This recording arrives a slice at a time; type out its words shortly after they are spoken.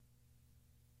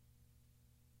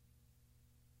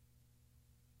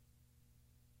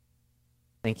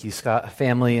Thank you, Scott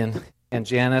family and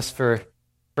Janice for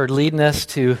leading us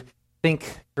to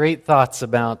think great thoughts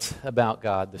about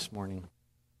God this morning.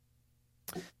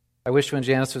 I wish when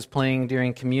Janice was playing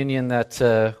during communion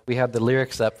that we had the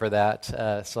lyrics up for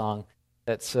that song.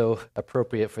 That's so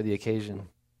appropriate for the occasion.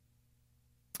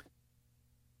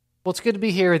 Well, it's good to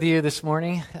be here with you this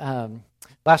morning.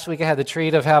 Last week I had the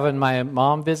treat of having my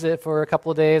mom visit for a couple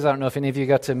of days. I don't know if any of you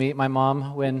got to meet my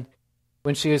mom when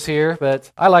she was here,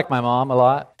 but I like my mom a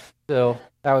lot, so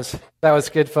that was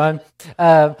good fun.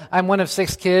 I'm one of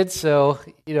 6 kids, so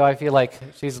I feel like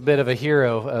she's a bit of a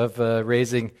hero of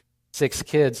raising 6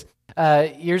 kids.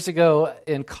 Years ago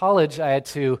in college, I had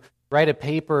to write a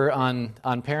paper on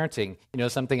parenting,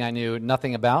 something I knew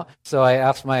nothing about. So I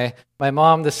asked my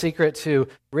mom the secret to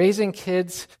raising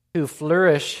kids who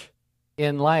flourish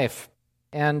in life,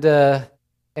 and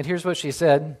here's what she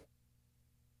said.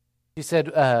 She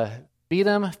said, "Beat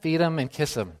them, feed them, and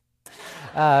kiss them."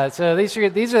 So these are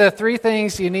the 3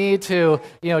 things you need to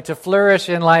flourish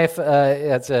in life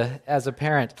as a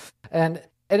parent. And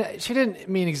she didn't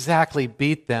mean exactly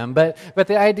beat them, but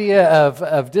the idea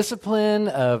of discipline,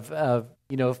 of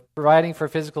providing for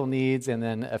physical needs, and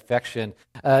then affection.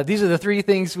 These are the 3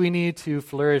 things we need to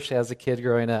flourish as a kid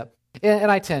growing up. And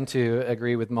I tend to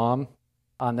agree with Mom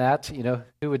on that.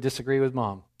 Who would disagree with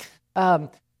Mom?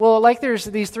 Well, like there's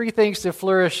these 3 things to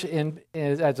flourish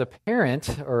as a parent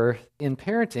or in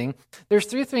parenting, there's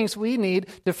 3 things we need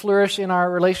to flourish in our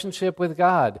relationship with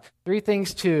God. 3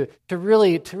 things to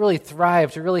really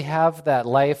thrive, to really have that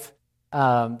life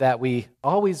that we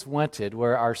always wanted,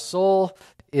 where our soul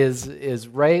is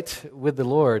right with the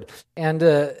Lord. And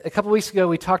a couple weeks ago,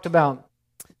 we talked about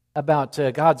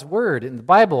God's Word in the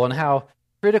Bible and how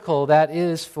critical that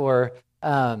is for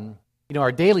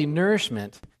our daily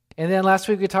nourishment. And then last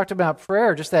week we talked about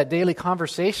prayer, just that daily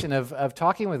conversation of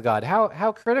talking with God.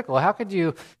 How critical, how could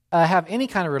you have any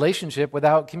kind of relationship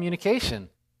without communication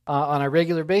on a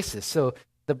regular basis? So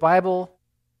the Bible,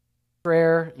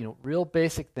 prayer, real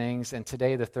basic things. And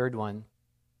today the 3rd one,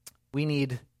 we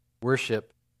need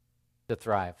worship to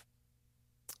thrive.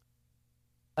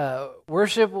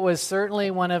 Worship was certainly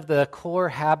one of the core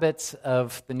habits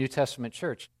of the New Testament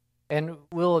church. And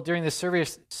during this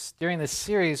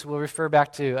series, we'll refer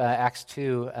back to Acts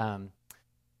 2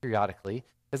 periodically,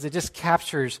 because it just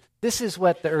captures, this is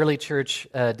what the early church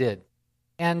did.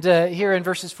 And here in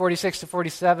verses 46 to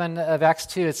 47 of Acts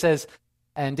 2, it says,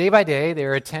 "And day by day they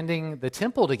were attending the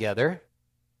temple together,"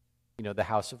 the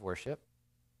house of worship.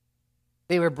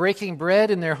 "They were breaking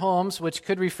bread in their homes," which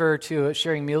could refer to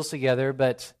sharing meals together,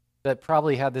 but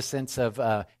probably had the sense of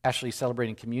actually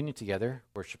celebrating communion together,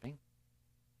 worshiping.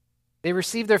 "They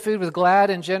received their food with glad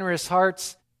and generous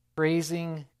hearts,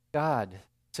 praising God."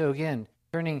 So again,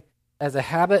 turning as a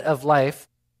habit of life,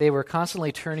 they were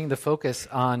constantly turning the focus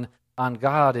on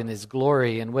God and His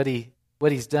glory and what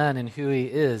He's done and who He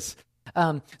is.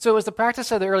 So it was the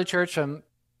practice of the early church from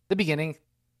the beginning.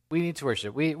 We need to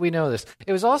worship. We know this.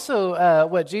 It was also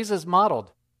what Jesus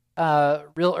modeled.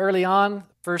 Real early on,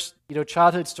 first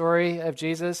childhood story of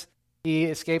Jesus, He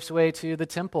escapes away to the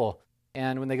temple.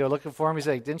 And when they go looking for Him, He's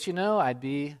like, "Didn't you know I'd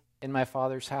be in my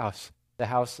Father's house, the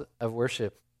house of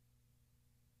worship?"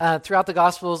 Throughout the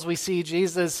Gospels, we see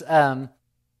Jesus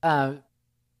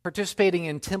participating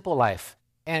in temple life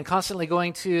and constantly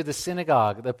going to the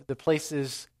synagogue, the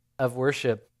places of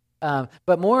worship.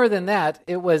 But more than that,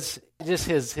 it was just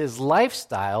his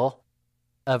lifestyle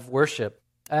of worship.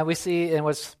 We see in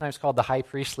what's sometimes called the high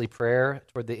priestly prayer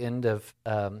toward the end of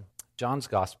John's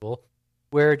Gospel,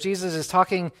 where Jesus is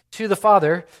talking to the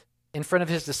Father in front of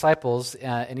His disciples,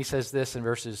 and He says this in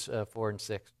verses 4 and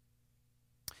 6.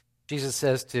 Jesus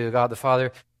says to God the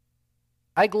Father,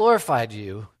 "I glorified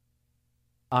you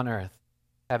on earth,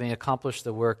 having accomplished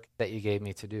the work that you gave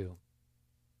me to do.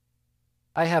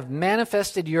 I have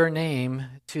manifested your name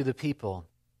to the people."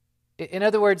 In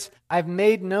other words, I've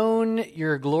made known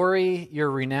your glory,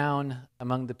 your renown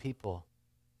among the people.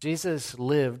 Jesus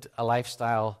lived a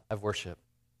lifestyle of worship.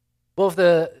 Well, if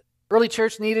the early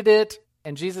church needed it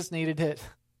and Jesus needed it,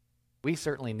 we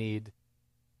certainly need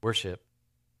worship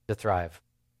to thrive.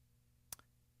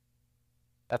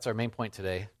 That's our main point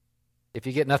today. If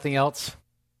you get nothing else,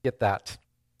 get that.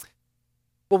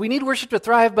 Well, we need worship to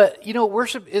thrive, but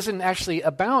worship isn't actually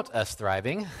about us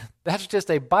thriving. That's just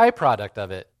a byproduct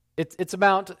of it. It's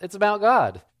about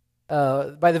God.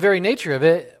 By the very nature of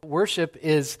it, worship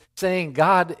is saying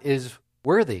God is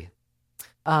worthy.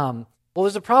 Well,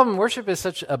 there's a problem. Worship is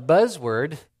such a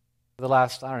buzzword for the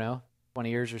last, 20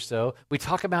 years or so. We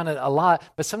talk about it a lot,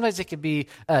 but sometimes it can be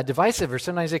divisive, or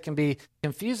sometimes it can be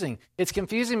confusing. It's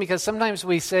confusing because sometimes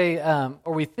we say,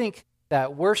 or we think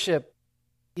that worship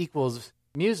equals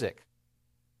music.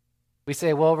 We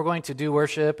say, well, we're going to do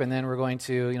worship, and then we're going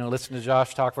to, listen to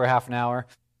Josh talk for half an hour.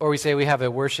 Or we say we have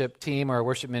a worship team or a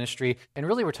worship ministry, and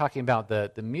really we're talking about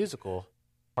the musical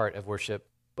part of worship.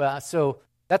 Well, so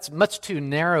that's much too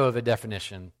narrow of a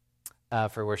definition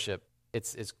for worship.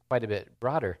 It's quite a bit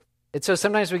broader. And so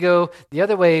sometimes we go the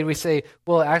other way, and we say,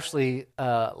 well, actually,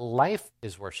 life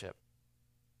is worship.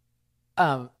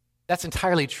 That's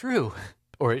entirely true,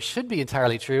 or it should be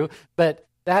entirely true, but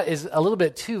that is a little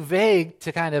bit too vague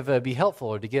to kind of be helpful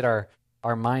or to get our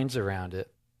minds around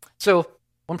it. So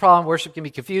one problem, worship can be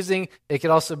confusing. It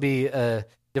could also be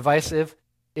divisive.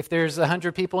 If there's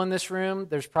 100 people in this room,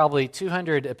 there's probably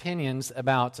 200 opinions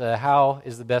about how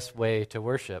is the best way to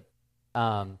worship.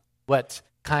 What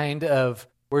kind of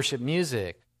worship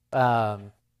music?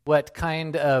 What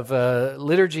kind of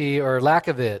liturgy or lack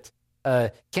of it?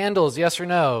 Candles, yes or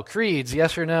no? Creeds,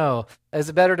 yes or no? Is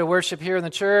it better to worship here in the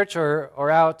church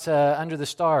or out under the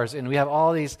stars? And we have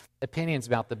all these opinions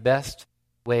about the best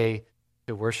way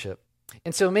to worship.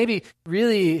 And so maybe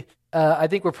really, I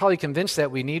think we're probably convinced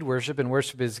that we need worship and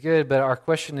worship is good, but our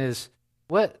question is,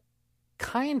 what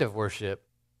kind of worship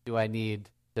do I need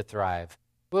to thrive?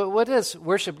 What does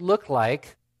worship look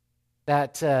like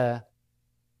that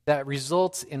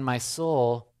results in my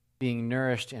soul being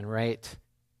nourished and right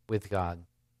with God?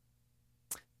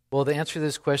 Well, the answer to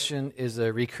this question is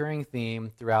a recurring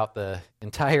theme throughout the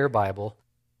entire Bible.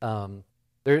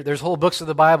 There's whole books of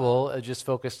the Bible just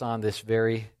focused on this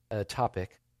very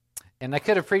topic. And I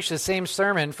could have preached the same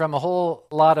sermon from a whole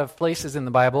lot of places in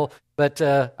the Bible, but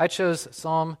I chose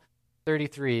Psalm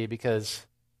 33 because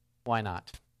why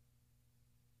not?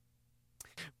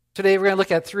 Today we're going to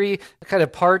look at three kind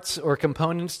of parts or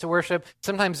components to worship.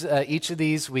 Sometimes each of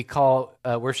these we call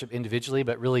worship individually,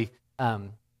 but really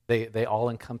they all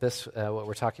encompass what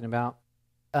we're talking about.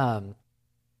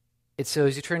 So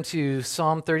as you turn to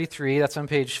Psalm 33, that's on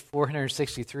page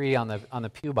 463 on the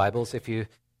Pew Bibles, if you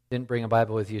didn't bring a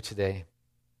Bible with you today.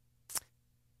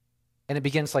 And it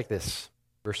begins like this,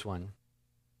 verse 1.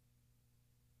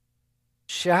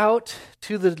 Shout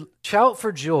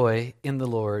for joy in the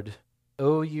Lord,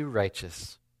 O you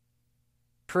righteous.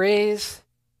 Praise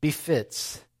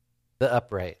befits the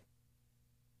upright.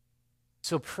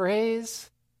 So praise,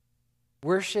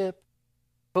 worship,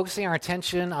 focusing our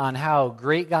attention on how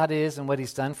great God is and what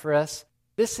he's done for us,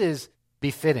 this is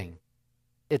befitting.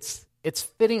 It's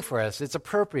fitting for us. It's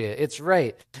appropriate. It's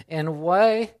right. And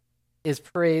why is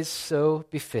praise so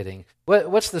befitting?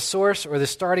 What's the source or the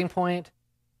starting point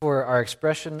for our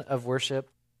expression of worship?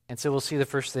 And so we'll see the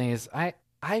first thing is I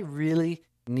really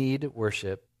need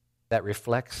worship that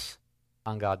reflects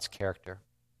on God's character.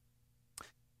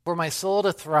 For my soul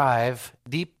to thrive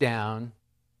deep down,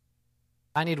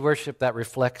 I need worship that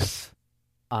reflects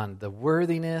on the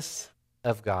worthiness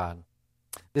of God.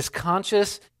 This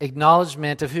conscious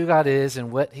acknowledgement of who God is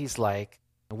and what he's like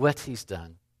and what he's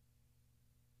done.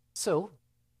 So,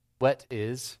 what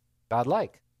is God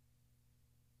like?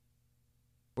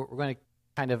 We're going to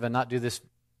kind of not do this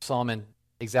psalm in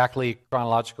exactly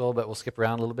chronological, but we'll skip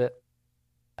around a little bit.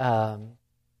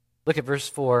 Look at verse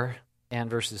 4 and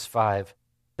verses 5. It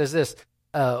says this,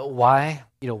 why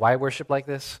worship like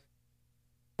this?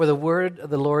 For the word of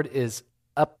the Lord is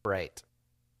upright,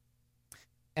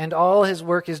 and all his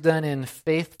work is done in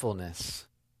faithfulness.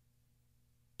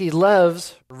 He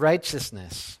loves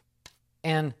righteousness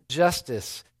and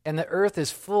justice, and the earth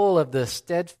is full of the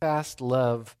steadfast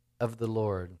love of the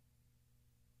Lord.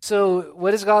 So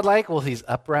what is God like? Well, he's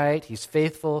upright, he's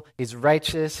faithful, he's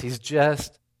righteous, he's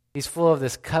just, he's full of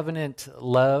this covenant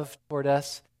love toward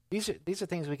us. These are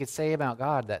things we could say about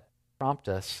God that prompt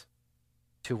us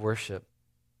to worship.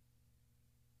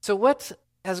 So what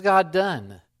has God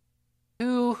done?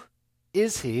 Who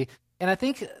is he? And I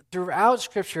think throughout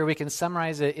Scripture we can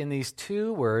summarize it in these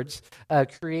two words,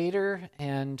 creator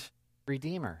and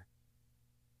redeemer.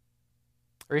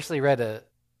 I recently read a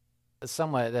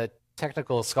somewhat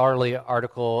technical scholarly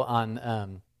article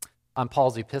on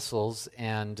Paul's epistles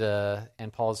and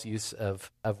Paul's use of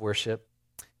worship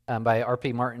by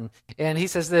R.P. Martin. And he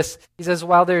says this, he says,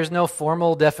 while there is no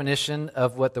formal definition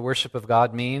of what the worship of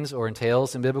God means or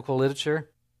entails in biblical literature,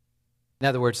 in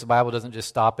other words, the Bible doesn't just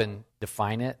stop and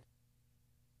define it.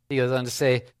 He goes on to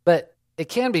say, but it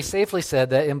can be safely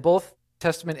said that in both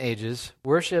Testament ages,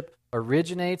 worship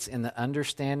originates in the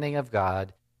understanding of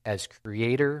God as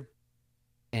creator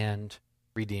and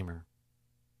redeemer.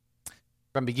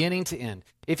 From beginning to end.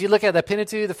 If you look at the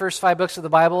Pentateuch, the first 5 books of the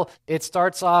Bible, it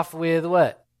starts off with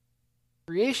what?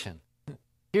 Creation.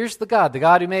 Here's the God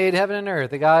who made heaven and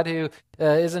earth, the God who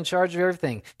is in charge of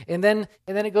everything. And then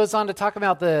it goes on to talk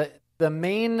about the the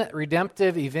main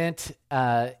redemptive event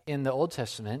in the Old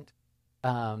Testament,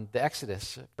 the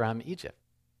Exodus from Egypt.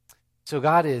 So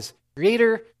God is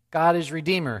creator, God is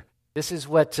redeemer. This is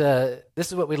what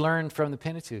we learned from the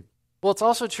Pentateuch. Well, it's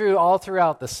also true all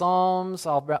throughout the Psalms,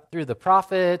 through the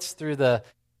prophets, through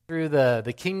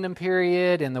the kingdom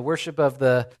period and the worship of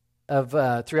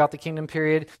throughout the kingdom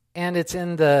period, and it's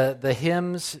in the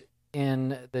hymns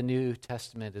in the New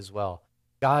Testament as well.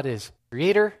 God is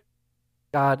creator,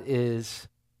 God is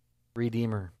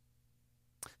redeemer.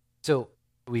 So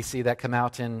we see that come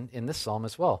out in this psalm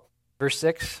as well. Verse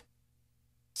 6,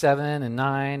 7, and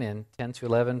 9, and 10 to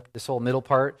 11, this whole middle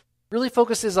part, really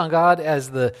focuses on God as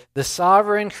the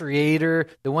sovereign creator,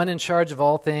 the one in charge of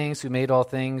all things, who made all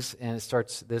things. And it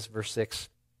starts this, verse 6.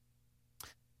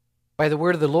 By the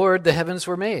word of the Lord the heavens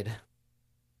were made,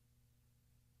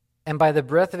 and by the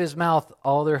breath of his mouth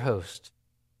all their host.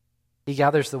 He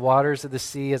gathers the waters of the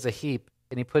sea as a heap,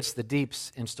 and he puts the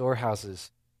deeps in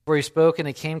storehouses. For he spoke, and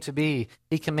it came to be.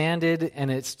 He commanded, and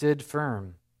it stood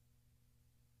firm.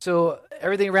 So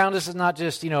everything around us is not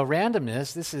just,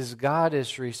 randomness. This is God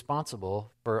is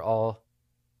responsible for all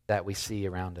that we see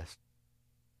around us.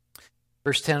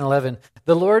 Verse 10 and 11,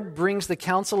 the Lord brings the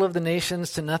counsel of the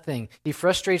nations to nothing. He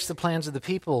frustrates the plans of the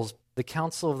peoples. The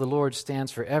counsel of the Lord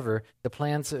stands forever, the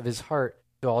plans of his heart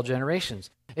to all generations.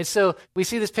 And so we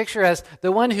see this picture as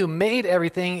the one who made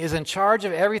everything is in charge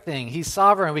of everything. He's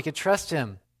sovereign. We can trust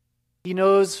him. He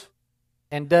knows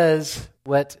and does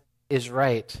what is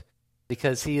right,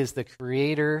 because he is the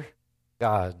creator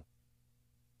God.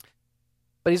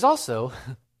 But he's also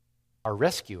our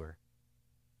rescuer,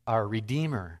 our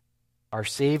redeemer, our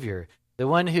savior, the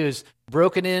one who's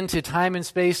broken into time and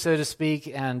space, so to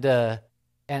speak, and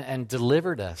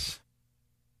delivered us.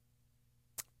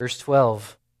 Verse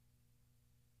 12,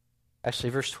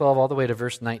 verse 12 all the way to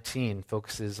verse 19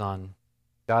 focuses on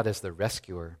God as the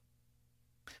rescuer.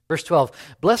 Verse 12,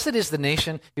 blessed is the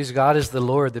nation whose God is the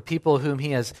Lord, the people whom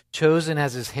he has chosen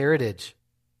as his heritage.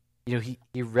 He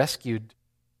rescued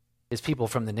his people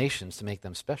from the nations to make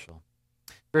them special.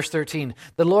 Verse 13,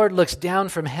 the Lord looks down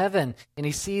from heaven and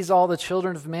he sees all the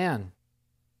children of man.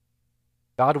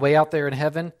 God way out there in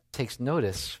heaven takes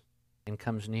notice and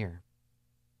comes near.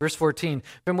 Verse 14,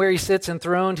 from where he sits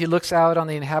enthroned, he looks out on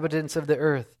the inhabitants of the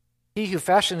earth. He who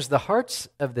fashions the hearts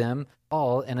of them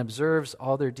all and observes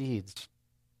all their deeds.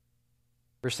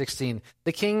 Verse 16,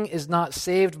 the king is not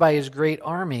saved by his great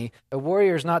army. A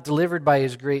warrior is not delivered by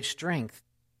his great strength.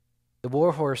 The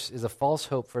war horse is a false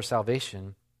hope for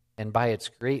salvation, and by its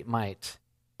great might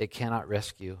it cannot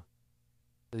rescue.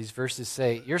 So these verses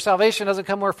say, your salvation doesn't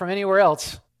come from anywhere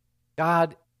else.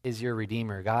 God is your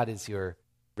redeemer. God is your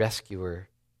rescuer,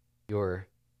 your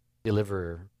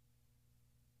deliverer.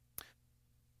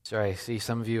 Sorry, I see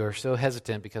some of you are so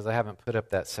hesitant because I haven't put up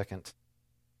that second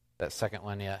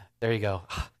one yet. There you go.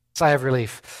 Sigh of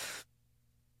relief.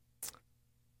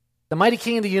 The mighty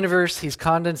King of the universe, he's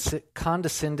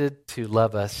condescended to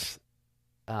love us.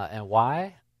 And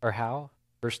why or how?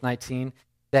 Verse 19,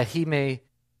 that he may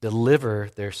deliver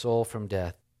their soul from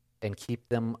death and keep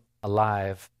them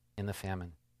alive in the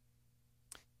famine.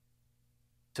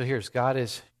 So here's God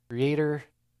is creator,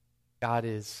 God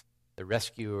is the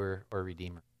rescuer or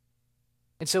redeemer.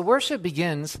 And so worship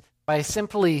begins by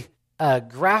simply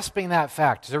grasping that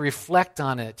fact, to reflect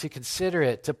on it, to consider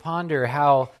it, to ponder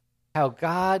how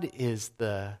God is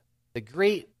the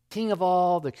great King of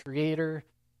all, the creator,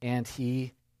 and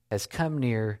he has come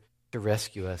near to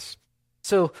rescue us.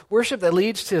 So worship that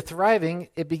leads to thriving,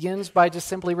 it begins by just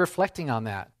simply reflecting on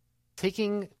that,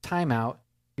 taking time out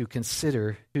to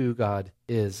consider who God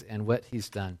is and what he's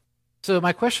done. So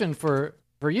my question for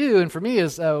you and for me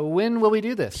is, when will we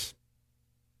do this?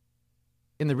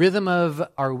 In the rhythm of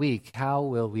our week, how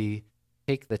will we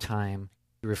take the time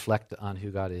to reflect on who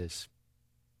God is?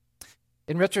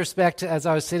 In retrospect, as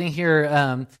I was sitting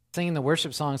here singing the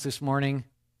worship songs this morning,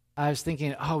 I was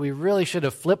thinking, we really should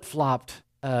have flip-flopped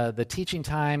the teaching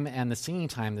time and the singing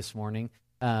time this morning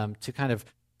to kind of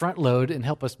front load and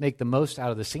help us make the most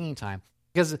out of the singing time.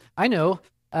 Because I know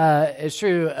it's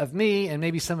true of me and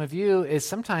maybe some of you is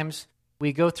sometimes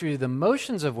we go through the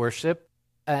motions of worship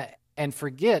and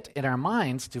forget in our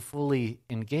minds to fully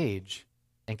engage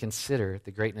and consider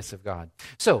the greatness of God.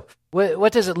 So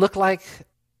what does it look like?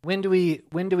 When do we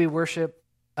worship?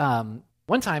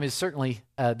 One time is certainly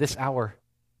this hour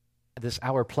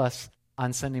plus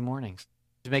on Sunday mornings,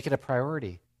 to make it a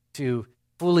priority, to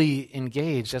fully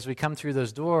engage as we come through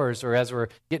those doors or as we're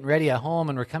getting ready at home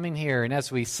and we're coming here, and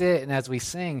as we sit and as we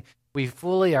sing, we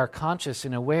fully are conscious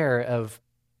and aware of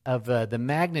the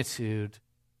magnitude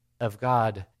of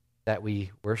God that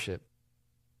we worship.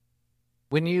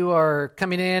 When you are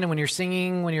coming in and when you're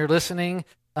singing, when you're listening,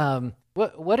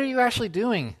 what are you actually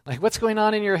doing? Like, what's going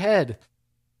on in your head?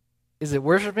 Is it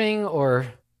worshiping or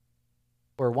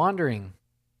wandering?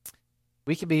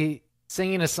 We could be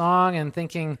singing a song and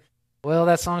thinking, well,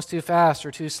 that song's too fast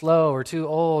or too slow or too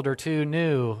old or too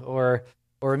new or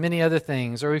many other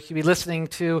things. Or we could be listening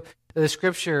to the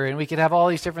scripture and we could have all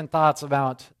these different thoughts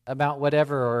about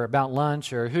whatever, or about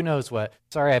lunch, or who knows what.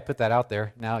 Sorry I put that out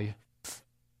there.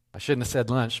 I shouldn't have said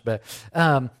lunch, but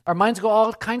our minds go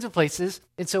all kinds of places.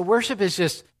 And so worship is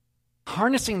just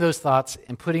harnessing those thoughts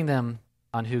and putting them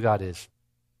on who God is.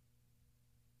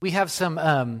 We have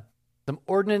some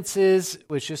ordinances,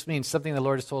 which just means something the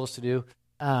Lord has told us to do.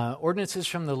 Ordinances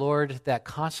from the Lord that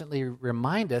constantly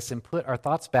remind us and put our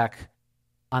thoughts back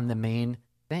on the main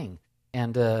thing.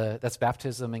 And that's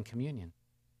baptism and communion.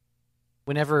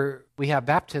 Whenever we have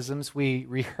baptisms, we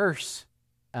rehearse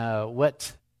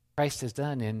what Christ has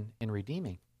done in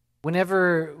redeeming.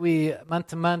 Whenever we, month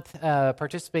to month,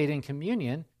 participate in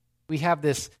communion, we have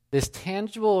this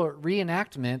tangible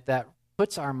reenactment that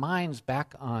puts our minds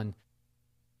back on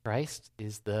Christ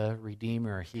is the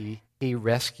Redeemer. He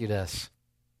rescued us.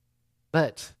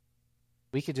 But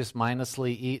we could just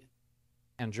mindlessly eat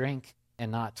and drink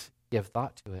and not give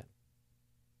thought to it.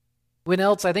 When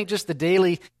else? I think just the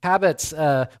daily habits.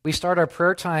 We start our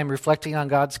prayer time reflecting on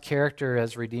God's character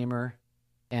as Redeemer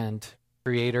and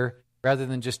Creator, rather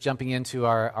than just jumping into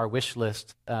our wish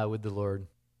list with the Lord.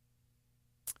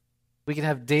 We can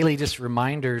have daily just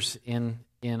reminders in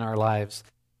our lives.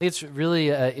 It's really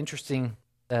an interesting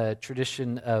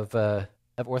tradition of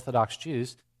Orthodox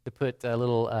Jews to put a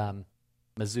little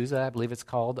mezuzah, I believe it's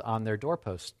called, on their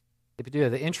doorpost. They do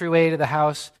the entryway to the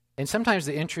house, and sometimes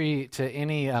the entry to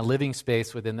any living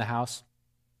space within the house.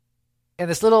 And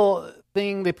this little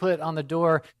thing they put on the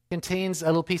door contains a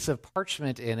little piece of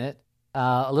parchment in it,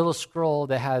 a little scroll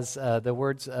that has the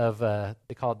words of,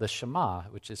 they call it the Shema,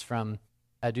 which is from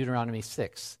Deuteronomy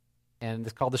 6. And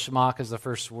it's called the Shema because the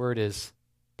first word is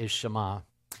Shema.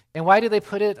 And why do they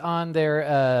put it on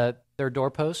their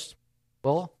doorpost?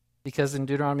 Well, because in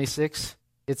Deuteronomy 6,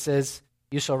 it says,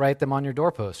 you shall write them on your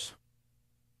doorposts.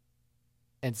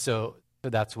 And so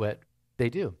that's what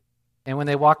they do. And when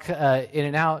they walk in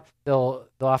and out, they'll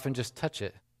often just touch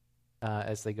it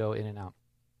as they go in and out.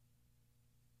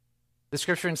 The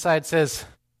scripture inside says,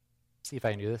 see if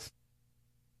I can do this.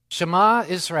 Shema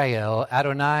Israel,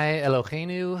 Adonai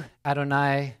Eloheinu,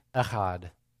 Adonai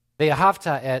Echad.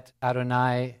 Ve'ahavta et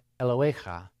Adonai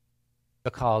Elohecha.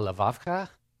 V'kal lavavka,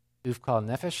 uvkal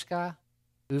nefeshka,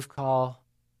 uvkal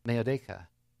meodeka.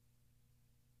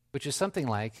 Which is something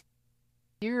like,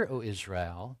 hear, O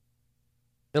Israel,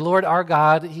 the Lord our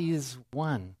God, He is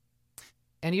one.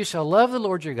 And you shall love the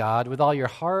Lord your God with all your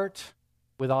heart,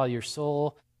 with all your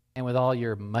soul, and with all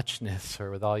your muchness,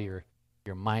 or with all your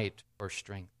might or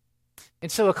strength.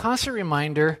 And so a constant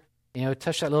reminder,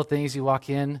 touch that little thing as you walk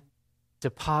in, to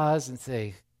pause and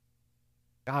say,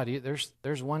 God,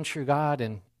 there's one true God,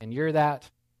 and you're that,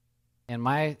 and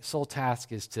my sole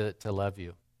task is to love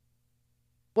you.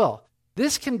 Well,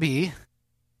 this can be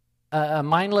a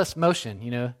mindless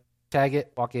motion, tag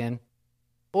it, walk in.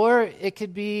 Or it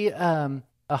could be a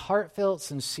heartfelt,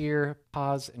 sincere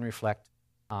pause and reflect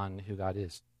on who God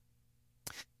is.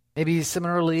 Maybe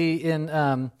similarly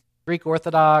in Greek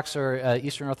Orthodox or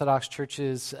Eastern Orthodox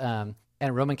churches and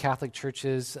Roman Catholic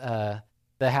churches,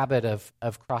 the habit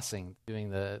of crossing, doing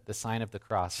the sign of the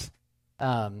cross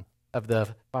of the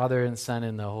Father and Son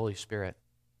and the Holy Spirit.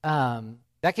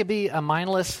 That could be a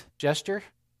mindless gesture.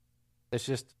 It's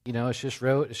just, it's just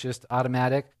rote, it's just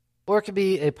automatic. Or it could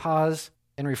be a pause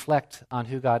and reflect on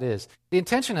who God is. The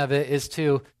intention of it is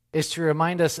to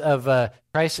remind us of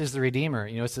Christ as the Redeemer.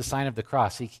 It's the sign of the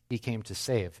cross. He came to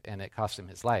save, and it cost him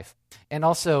his life. And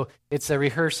also, it's a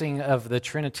rehearsing of the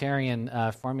Trinitarian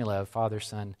formula of Father,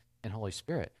 Son, and Holy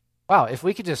Spirit. Wow, if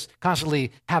we could just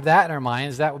constantly have that in our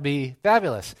minds, that would be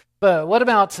fabulous. But what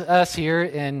about us here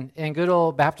in good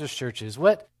old Baptist churches?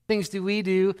 What things do we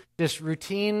do, just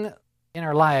routine in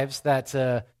our lives,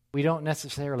 that we don't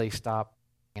necessarily stop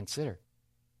and consider?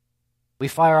 We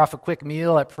fire off a quick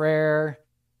meal at prayer,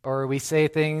 or we say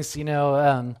things,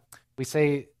 we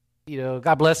say,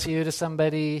 God bless you to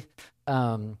somebody.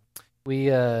 We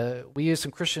use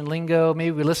some Christian lingo.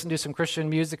 Maybe we listen to some Christian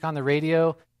music on the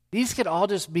radio. These could all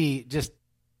just be just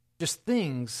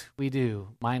things we do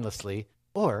mindlessly.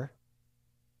 Or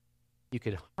you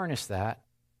could harness that,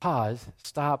 pause,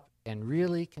 stop, and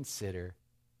really consider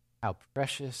how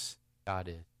precious God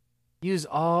is. Use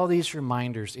all these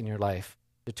reminders in your life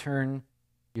to turn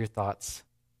your thoughts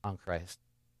on Christ.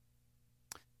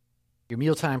 Your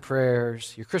mealtime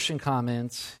prayers, your Christian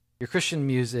comments, your Christian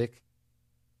music,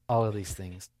 all of these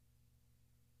things.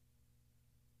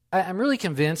 I'm really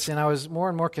convinced, and I was more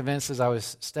and more convinced as I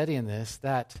was studying this,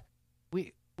 that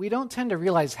we don't tend to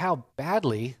realize how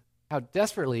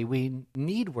desperately we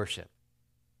need worship.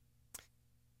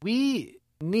 We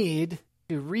need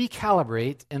to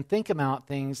recalibrate and think about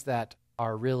things that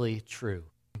are really true,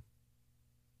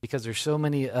 because there's so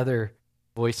many other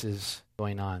voices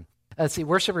going on. See,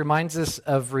 worship reminds us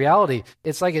of reality.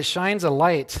 It's like it shines a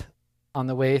light on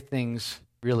the way things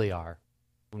really are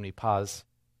when we pause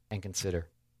and consider.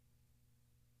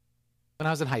 When I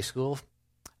was in high school,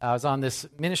 I was on this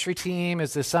ministry team.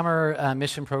 It's the summer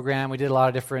mission program. We did a lot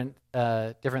of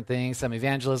different things, some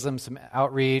evangelism, some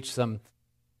outreach, some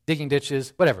digging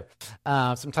ditches, whatever.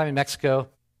 Some time in Mexico.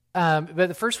 But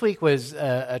the first week was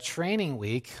a training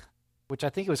week, which I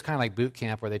think it was kind of like boot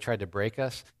camp where they tried to break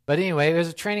us. But anyway, it was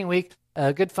a training week,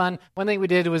 good fun. One thing we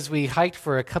did was we hiked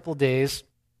for a couple days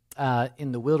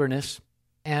in the wilderness,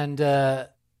 and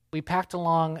we packed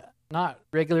along not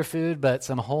regular food, but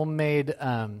some homemade,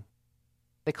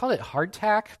 they call it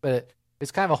hardtack, but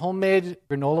it's kind of a homemade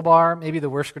granola bar, maybe the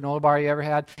worst granola bar you ever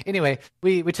had. Anyway,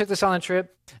 we took this on a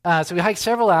trip. So we hiked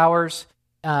several hours,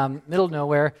 middle of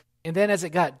nowhere, and then as it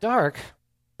got dark,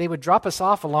 they would drop us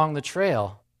off along the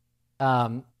trail,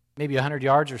 maybe 100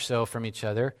 yards or so from each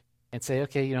other, and say,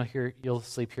 okay, here, you'll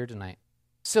sleep here tonight.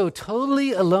 So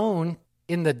totally alone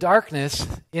in the darkness,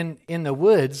 in the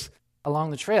woods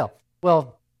along the trail.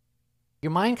 Well,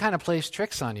 your mind kind of plays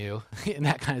tricks on you in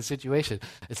that kind of situation.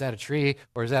 Is that a tree,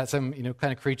 or is that some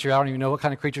kind of creature? I don't even know what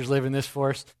kind of creatures live in this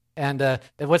forest. And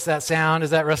what's that sound?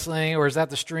 Is that rustling, or is that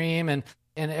the stream? And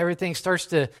everything starts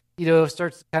to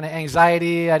starts kind of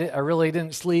anxiety. I really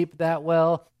didn't sleep that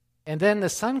well. And then the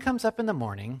sun comes up in the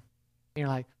morning, and you're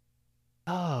like,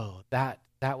 oh, that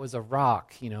was a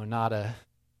rock, not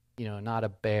a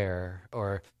bear,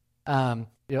 or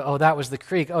oh, that was the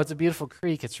creek. Oh, it's a beautiful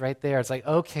creek. It's right there. It's like,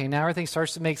 okay, now everything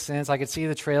starts to make sense. I could see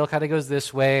the trail kind of goes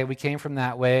this way. We came from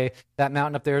that way. That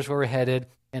mountain up there is where we're headed.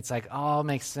 And it's like, all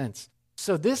makes sense.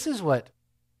 So this is what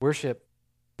worship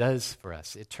does for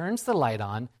us. It turns the light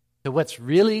on to what's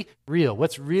really real,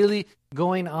 what's really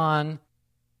going on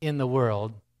in the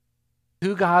world,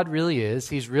 who God really is.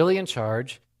 He's really in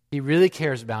charge. He really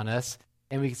cares about us.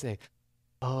 And we can say,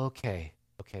 okay,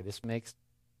 this makes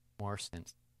more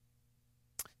sense.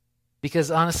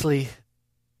 Because honestly,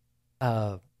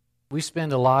 we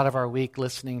spend a lot of our week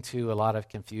listening to a lot of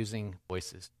confusing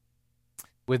voices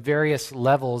with various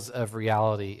levels of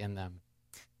reality in them.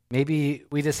 Maybe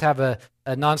we just have a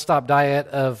nonstop diet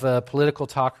of political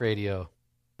talk radio.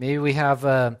 Maybe we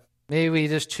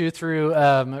just chew through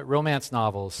romance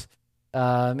novels.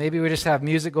 Maybe we just have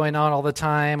music going on all the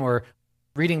time, or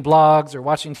reading blogs, or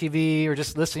watching TV, or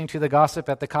just listening to the gossip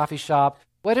at the coffee shop.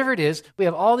 Whatever it is, we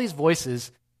have all these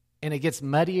voices. And it gets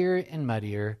muddier and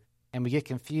muddier, and we get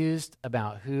confused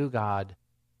about who God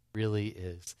really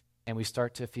is. And we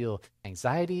start to feel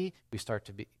anxiety, we start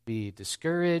to be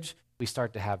discouraged, we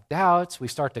start to have doubts, we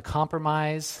start to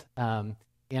compromise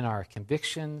in our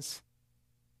convictions.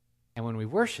 And when we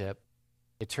worship,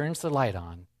 it turns the light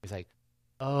on. It's like,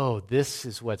 oh, this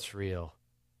is what's real.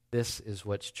 This is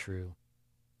what's true.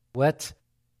 What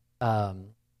a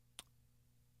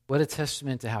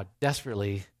testament to how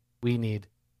desperately we need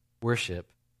worship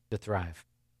to thrive.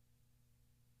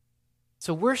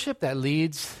 So worship that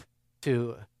leads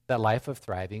to that life of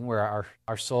thriving, where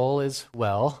our soul is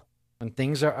well, when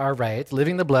things are right,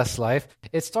 living the blessed life,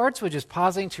 it starts with just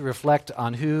pausing to reflect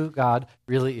on who God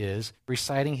really is,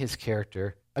 reciting his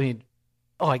character.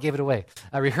 I gave it away.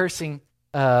 Rehearsing,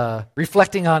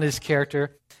 reflecting on his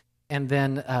character, and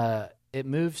then it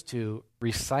moves to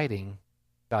reciting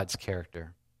God's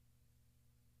character.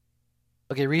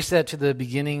 Okay, reset to the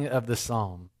beginning of the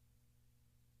psalm.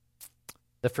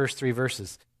 The first 3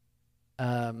 verses.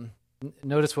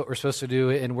 Notice what we're supposed to do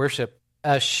in worship.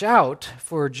 Shout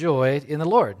for joy in the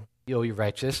Lord, O you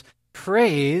righteous.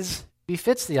 Praise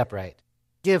befits the upright.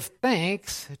 Give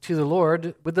thanks to the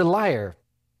Lord with the lyre.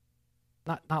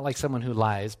 Not like someone who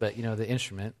lies, but the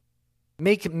instrument.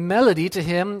 Make melody to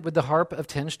him with the harp of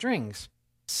 10 strings.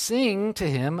 Sing to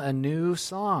him a new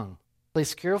song. Play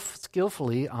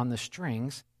skillfully on the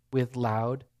strings with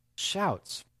loud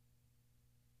shouts.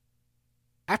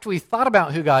 After we thought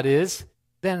about who God is,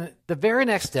 then the very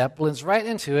next step blends right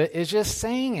into it is just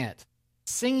saying it,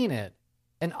 singing it,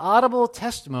 an audible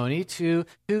testimony to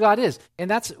who God is. And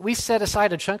we set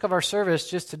aside a chunk of our service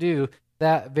just to do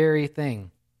that very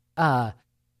thing.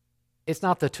 It's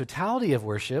not the totality of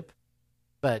worship,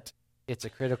 but it's a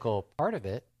critical part of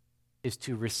it, is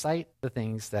to recite the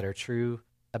things that are true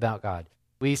about God.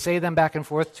 We say them back and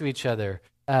forth to each other.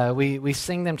 We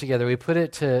sing them together. We put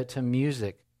it to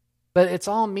music. But it's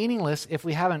all meaningless if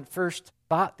we haven't first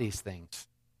thought these things,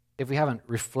 if we haven't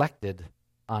reflected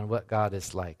on what God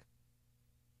is like.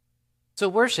 So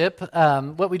worship,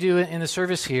 what we do in the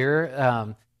service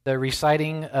here, the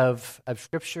reciting of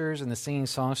scriptures and the singing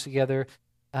songs together,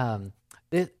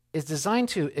 it is designed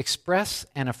to express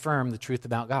and affirm the truth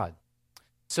about God.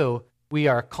 So we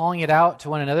are calling it out to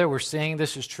one another. We're saying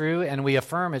this is true, and we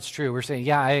affirm it's true. We're saying,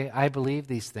 yeah, I believe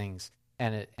these things,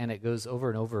 and it goes over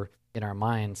and over in our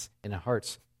minds, in our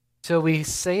hearts. So we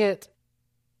say it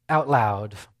out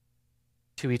loud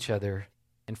to each other,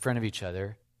 in front of each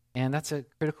other, and that's a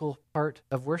critical part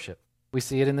of worship. We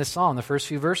see it in this psalm. The first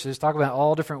few verses talk about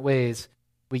all different ways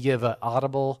we give an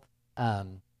audible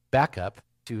backup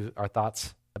to our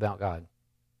thoughts about God.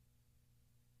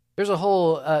 There's a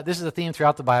whole, this is a theme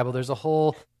throughout the Bible, there's a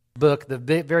whole book, the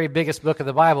very biggest book of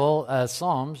the Bible,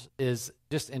 Psalms, is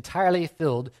just entirely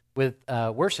filled with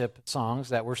worship songs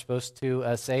that we're supposed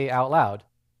to say out loud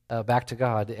back to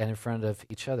God and in front of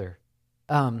each other.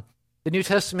 The New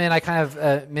Testament, I kind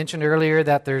of mentioned earlier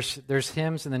that there's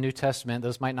hymns in the New Testament.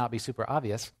 Those might not be super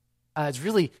obvious. It's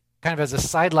really kind of as a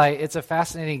sidelight, it's a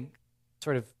fascinating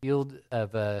sort of field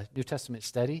of New Testament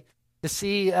study to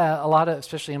see a lot of,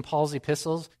 especially in Paul's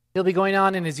epistles, he'll be going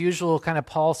on in his usual kind of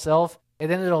Paul self, and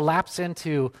then it'll lapse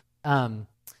into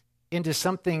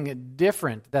something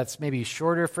different that's maybe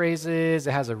shorter phrases.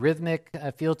 It has a rhythmic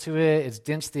feel to it. It's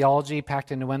dense theology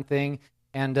packed into one thing,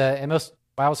 and most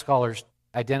Bible scholars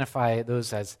identify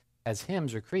those as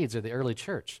hymns or creeds of the early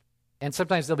church. And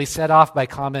sometimes they'll be set off by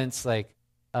comments like,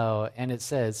 "Oh, and it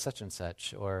says such and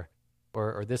such," or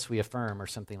 "this we affirm," or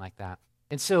something like that.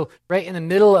 And so, right in the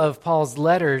middle of Paul's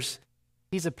letters,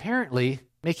 he's apparently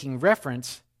making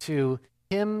reference to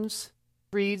hymns,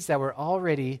 creeds that were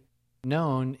already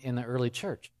known in the early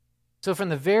church. So from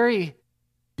the very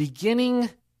beginning,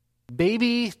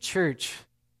 baby church,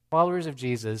 followers of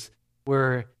Jesus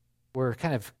were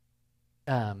kind of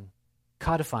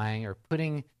codifying or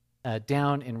putting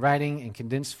down in writing in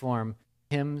condensed form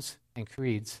hymns and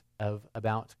creeds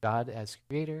about God as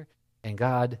creator and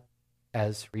God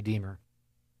as redeemer.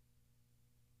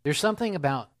 There's something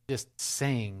about just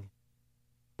saying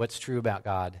what's true about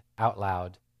God out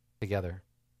loud together.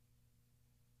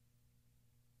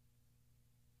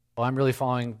 Well, I'm really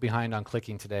falling behind on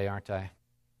clicking today, aren't I?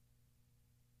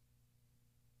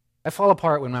 I fall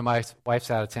apart when my wife's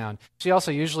out of town. She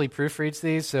also usually proofreads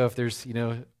these, so if there's,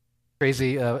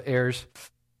 crazy errors,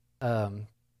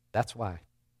 that's why.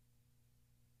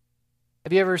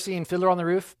 Have you ever seen Fiddler on the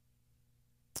Roof?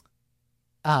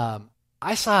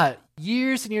 I saw it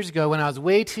years and years ago when I was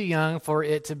way too young for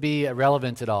it to be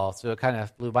relevant at all, so it kind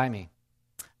of flew by me.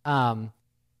 And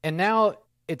now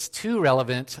it's too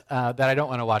relevant that I don't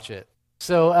want to watch it.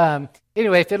 So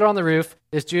anyway, Fiddler on the Roof,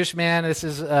 this Jewish man, this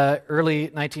is early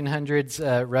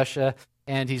 1900s Russia,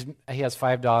 and he has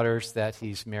 5 daughters that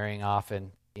he's marrying off,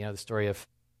 and the story of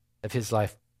his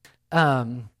life.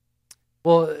 Well,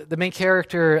 the main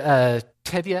character,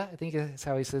 Tevye, I think is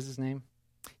how he says his name,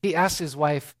 he asks his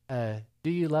wife, "Do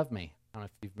you love me?" I don't know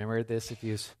if you've remembered this.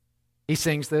 He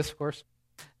sings this, of course.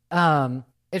 And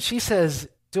she says,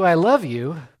 "Do I love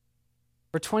you?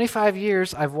 For 25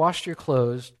 years, I've washed your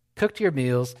clothes, cooked your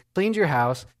meals, cleaned your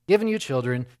house, given you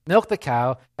children, milked the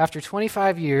cow. After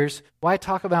 25 years, why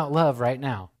talk about love right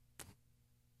now?"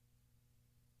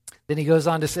 Then he goes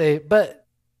on to say, "But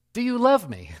do you love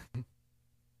me?"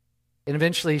 And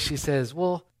eventually she says,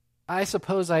 "Well, I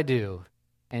suppose I do."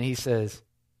 And he says,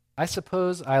 "I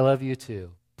suppose I love you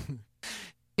too."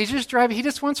 He's just driving. He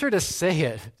just wants her to say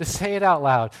it out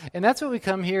loud. And that's what we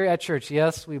come here at church.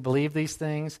 Yes, we believe these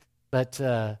things, but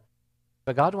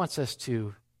God wants us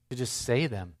to just say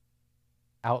them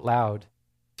out loud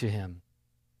to him.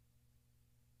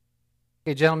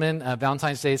 Okay, gentlemen,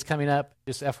 Valentine's Day is coming up,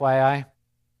 just FYI.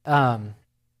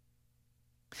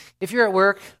 If you're at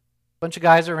work, a bunch of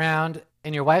guys around,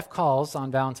 and your wife calls on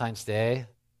Valentine's Day,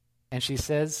 and she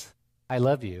says, "I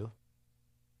love you,"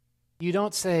 you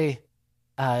don't say,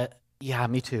 "Yeah,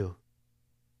 me too,"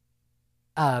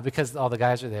 because all the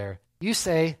guys are there. You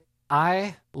say,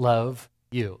 "I love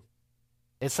you."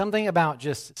 It's something about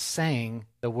just saying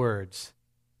the words.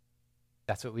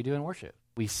 That's what we do in worship.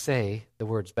 We say the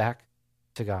words back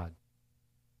to God.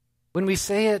 When we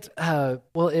say it,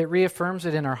 it reaffirms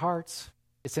it in our hearts.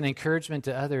 It's an encouragement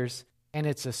to others, and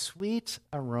it's a sweet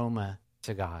aroma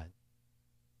to God.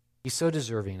 He's so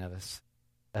deserving of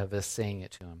us saying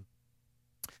it to him.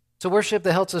 So worship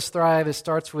that helps us thrive, it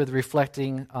starts with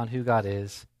reflecting on who God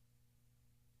is.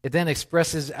 It then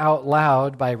expresses out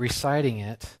loud by reciting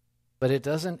it, but it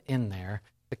doesn't end there.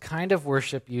 The kind of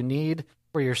worship you need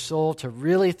for your soul to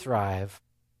really thrive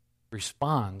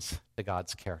responds to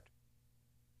God's character.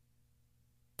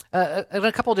 In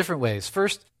a couple different ways.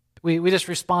 First, we just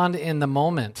respond in the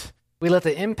moment. We let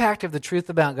the impact of the truth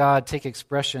about God take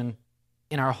expression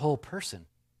in our whole person.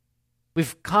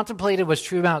 We've contemplated what's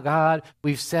true about God,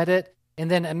 we've said it,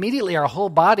 and then immediately our whole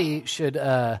body should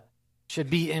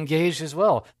be engaged as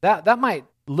well. That might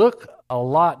look a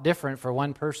lot different for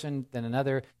one person than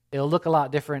another. It'll look a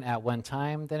lot different at one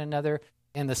time than another.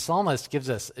 And the psalmist gives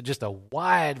us just a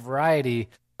wide variety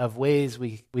of ways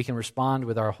we can respond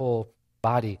with our whole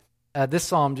body. This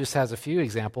psalm just has a few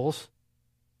examples.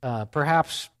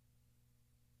 Perhaps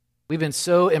we've been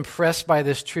so impressed by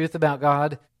this truth about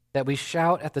God that we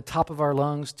shout at the top of our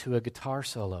lungs to a guitar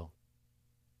solo.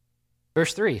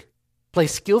 Verse 3, play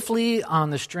skillfully on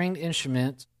the stringed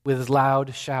instrument with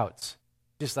loud shouts.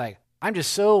 Just like, I'm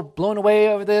just so blown away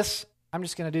over this, I'm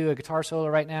just going to do a guitar solo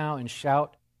right now and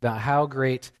shout about how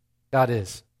great God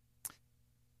is.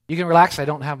 You can relax, I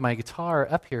don't have my guitar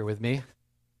up here with me.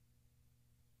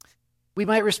 We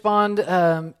might respond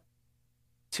to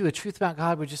a truth about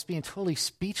God with just being totally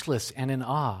speechless and in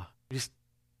awe. We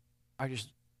are just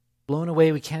blown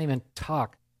away, we can't even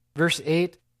talk. Verse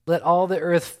 8, let all the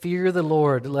earth fear the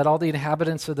Lord. Let all the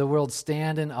inhabitants of the world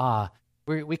stand in awe.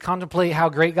 We contemplate how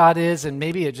great God is, and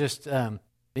maybe it just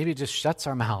shuts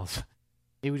our mouths.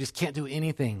 Maybe we just can't do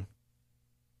anything.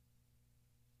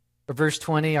 Or verse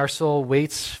 20, our soul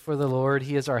waits for the Lord.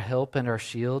 He is our help and our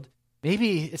shield.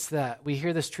 Maybe it's that we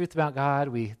hear this truth about God,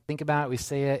 we think about it, we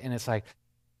say it, and it's like,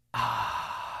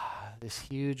 this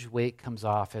huge weight comes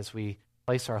off as we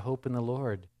place our hope in the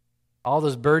Lord. All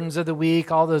those burdens of the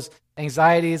week, all those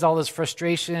anxieties, all those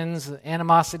frustrations,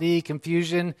 animosity,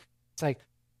 confusion. It's like,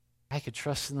 I could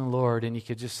trust in the Lord, and you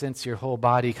could just sense your whole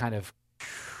body kind of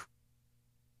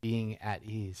being at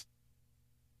ease.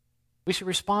 We should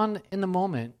respond in the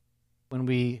moment when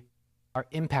we are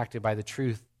impacted by the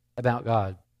truth about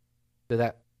God. So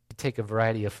that could take a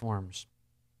variety of forms.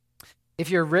 If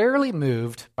you're rarely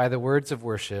moved by the words of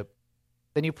worship,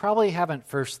 then you probably haven't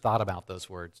first thought about those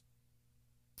words.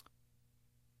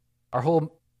 Our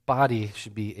whole body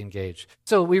should be engaged.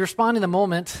 So we respond in the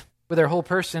moment with our whole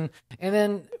person, and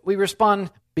then we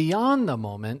respond beyond the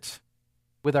moment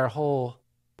with our whole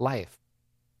life.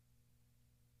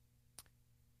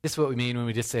 This is what we mean when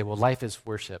we just say, well, life is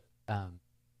worship.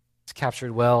 It's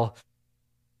captured well,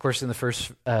 of course, in the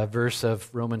first verse of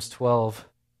Romans 12,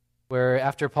 where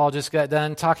after Paul just got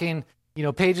done talking,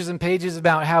 pages and pages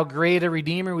about how great a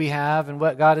Redeemer we have and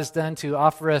what God has done to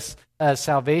offer us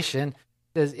salvation,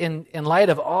 says, in light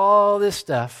of all this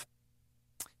stuff,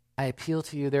 I appeal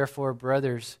to you, therefore,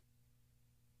 brothers,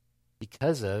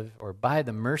 because of or by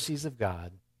the mercies of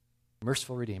God,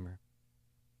 merciful Redeemer,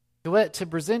 to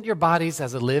present your bodies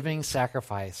as a living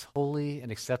sacrifice, holy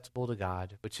and acceptable to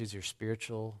God, which is your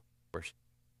spiritual worship.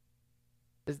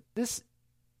 This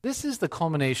is the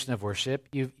culmination of worship.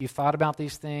 You thought about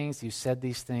these things, you said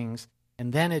these things,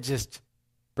 and then it just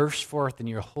bursts forth in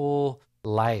your whole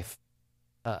life.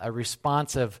 A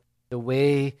response of the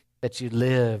way that you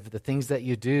live, the things that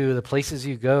you do, the places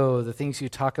you go, the things you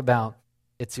talk about.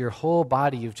 It's your whole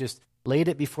body. You've just laid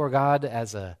it before God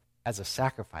as a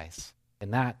sacrifice,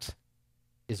 and that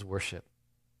is worship.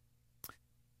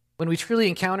 When we truly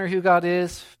encounter who God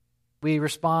is, we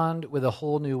respond with a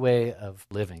whole new way of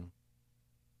living.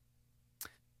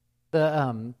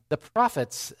 The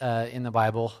prophets in the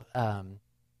Bible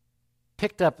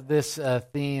picked up this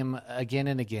theme again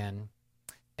and again,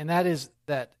 and that is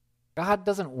that God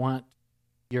doesn't want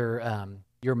your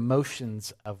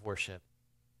motions of worship.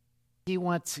 He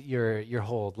wants your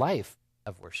whole life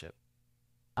of worship.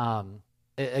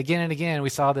 Again and again, we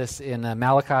saw this in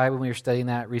Malachi when we were studying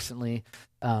that recently.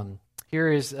 Here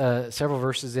is several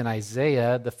verses in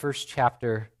Isaiah, the first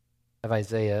chapter of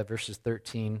Isaiah, verses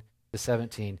 13 to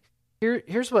 17.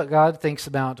 Here's what God thinks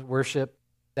about worship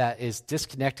that is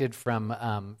disconnected from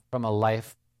a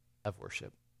life of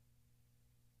worship.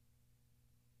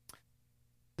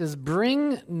 It says,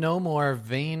 bring no more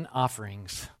vain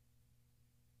offerings.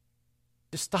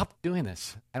 Just stop doing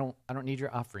this. I don't need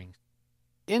your offerings.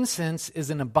 Incense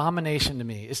is an abomination to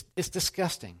me. It's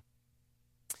disgusting.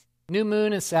 New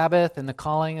moon and Sabbath and the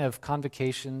calling of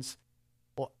convocations.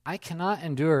 Well, I cannot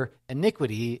endure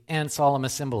iniquity and solemn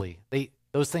assembly.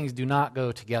 Those things do not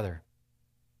go together.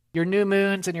 Your new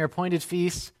moons and your appointed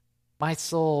feasts, my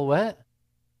soul, what?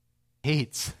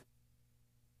 Hates.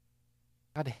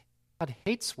 God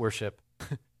hates worship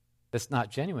that's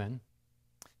not genuine.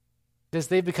 Because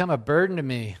they've become a burden to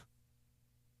me.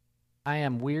 I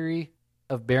am weary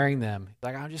of bearing them.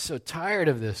 Like, I'm just so tired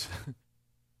of this.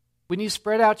 When you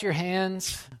spread out your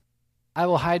hands I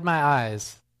will hide my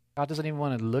eyes. God doesn't even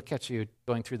want to look at you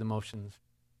going through the motions.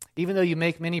 Even though you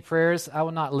make many prayers, I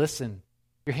will not listen.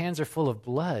 Your hands are full of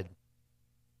blood.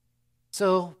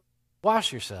 So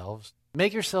wash yourselves,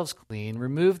 make yourselves clean,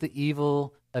 remove the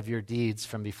evil of your deeds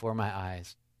from before my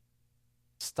eyes.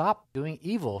 Stop doing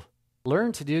evil.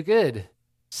 Learn to do good.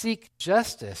 Seek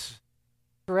justice.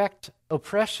 Correct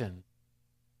oppression.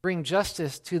 Bring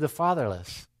justice to the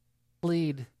fatherless.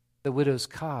 Plead the widow's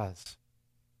cause.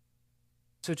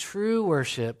 So true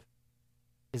worship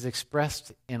is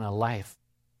expressed in a life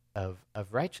of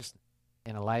righteousness,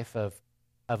 in a life of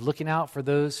looking out for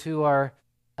those who are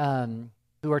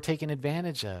taken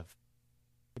advantage of.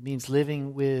 It means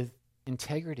living with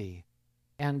integrity.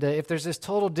 And if there's this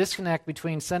total disconnect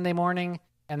between Sunday morning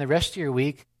and the rest of your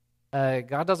week,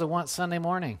 God doesn't want Sunday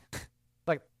morning.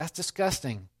 Like, that's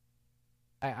disgusting.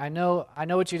 I know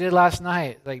what you did last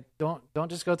night. Like, don't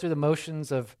just go through the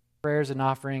motions of prayers and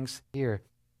offerings here.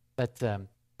 But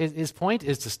his point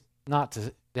is just not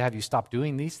to have you stop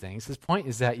doing these things. His point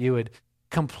is that you would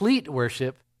complete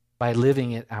worship by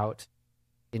living it out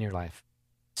in your life.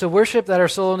 So worship that our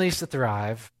soul needs to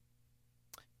thrive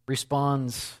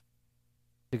responds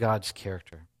to God's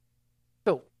character.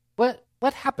 So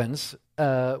what happens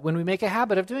when we make a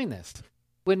habit of doing this?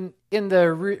 When in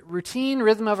the routine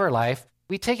rhythm of our life,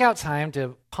 we take out time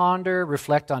to ponder,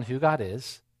 reflect on who God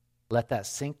is, let that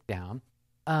sink down.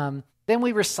 Then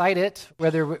we recite it,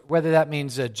 whether that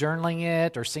means journaling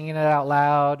it or singing it out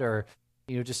loud or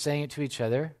just saying it to each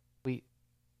other.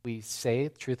 We say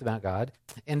the truth about God,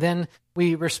 and then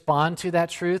we respond to that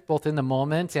truth both in the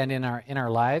moment and in our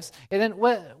lives. And then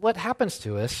what happens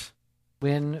to us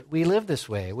when we live this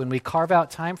way, when we carve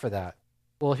out time for that?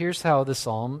 Well, here's how the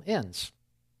psalm ends.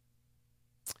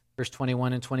 Verse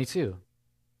 21 and 22.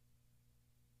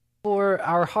 For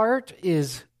our heart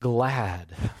is glad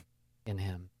in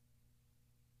him.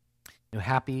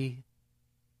 Happy,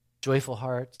 joyful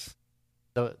hearts,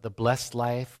 the blessed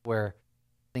life where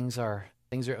things are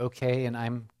okay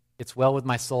and it's well with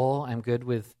my soul, I'm good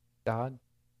with God.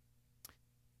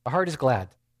 Our heart is glad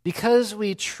because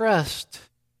we trust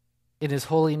in his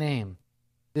holy name.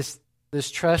 This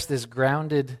trust, this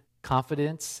grounded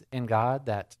confidence in God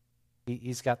that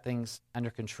he's got things under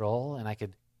control, and I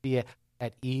could be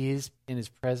at ease in his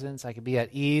presence. I could be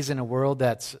at ease in a world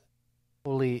that's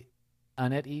fully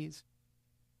unat ease.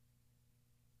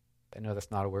 I know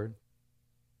that's not a word.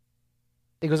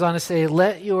 It goes on to say,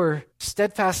 let your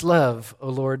steadfast love, O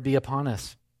Lord, be upon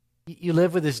us. You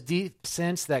live with this deep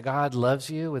sense that God loves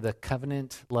you with a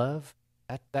covenant love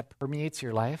that permeates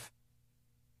your life.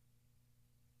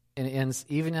 And it ends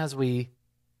even as we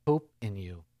hope in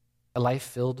you, a life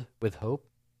filled with hope.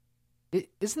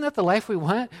 Isn't that the life we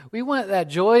want? We want that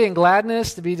joy and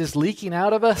gladness to be just leaking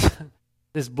out of us.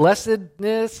 This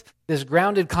blessedness, this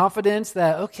grounded confidence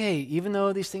that, okay, even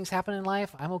though these things happen in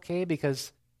life, I'm okay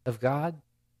because of God.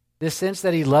 This sense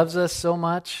that he loves us so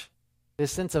much,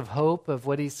 this sense of hope of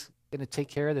what he's going to take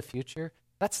care of the future.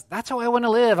 That's how I want to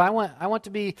live. I want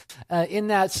to be in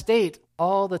that state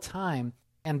all the time.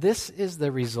 And this is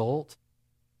the result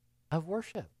of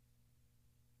worship.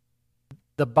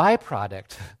 The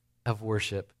byproduct of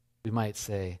worship, we might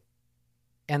say.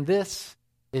 And this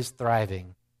is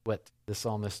thriving, what the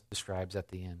psalmist describes at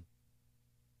the end.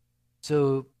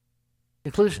 So,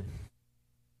 conclusion.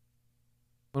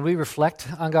 When we reflect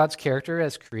on God's character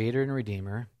as creator and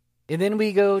redeemer, and then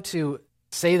we go to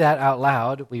say that out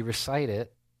loud, we recite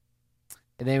it,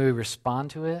 and then we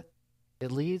respond to it,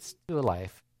 it leads to a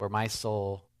life where my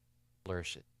soul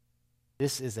flourishes.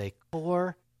 This is a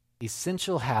core,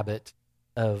 essential habit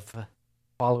of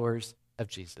followers of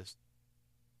Jesus.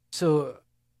 So,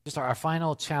 just our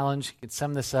final challenge, you can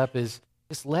sum this up, is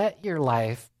just let your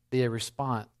life be a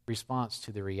response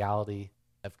to the reality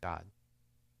of God.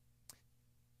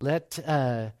 Let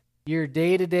your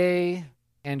day-to-day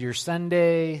and your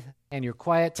Sunday and your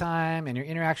quiet time and your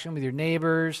interaction with your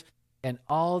neighbors and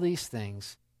all these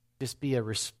things just be a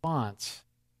response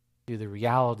to the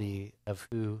reality of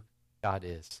who God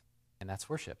is. And that's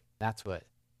worship. That's what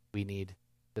we need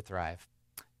to thrive.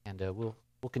 And we'll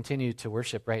continue to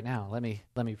worship right now. Let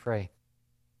me pray.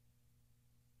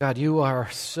 God, you are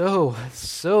so,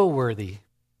 so worthy.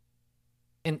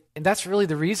 And that's really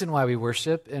the reason why we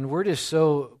worship. And we're just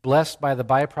so blessed by the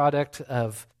byproduct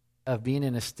of being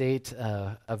in a state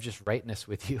of just rightness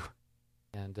with you.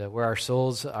 And where our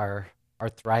souls are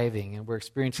thriving and we're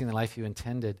experiencing the life you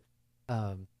intended.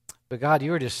 But God,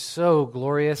 you are just so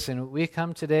glorious. And we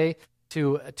come today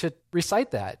to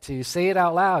recite that, to say it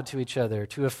out loud to each other,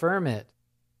 to affirm it,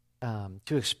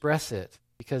 to express it,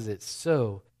 because it's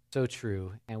so, so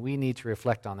true. And we need to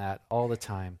reflect on that all the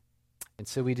time. And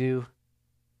so we do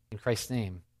in Christ's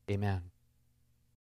name. Amen.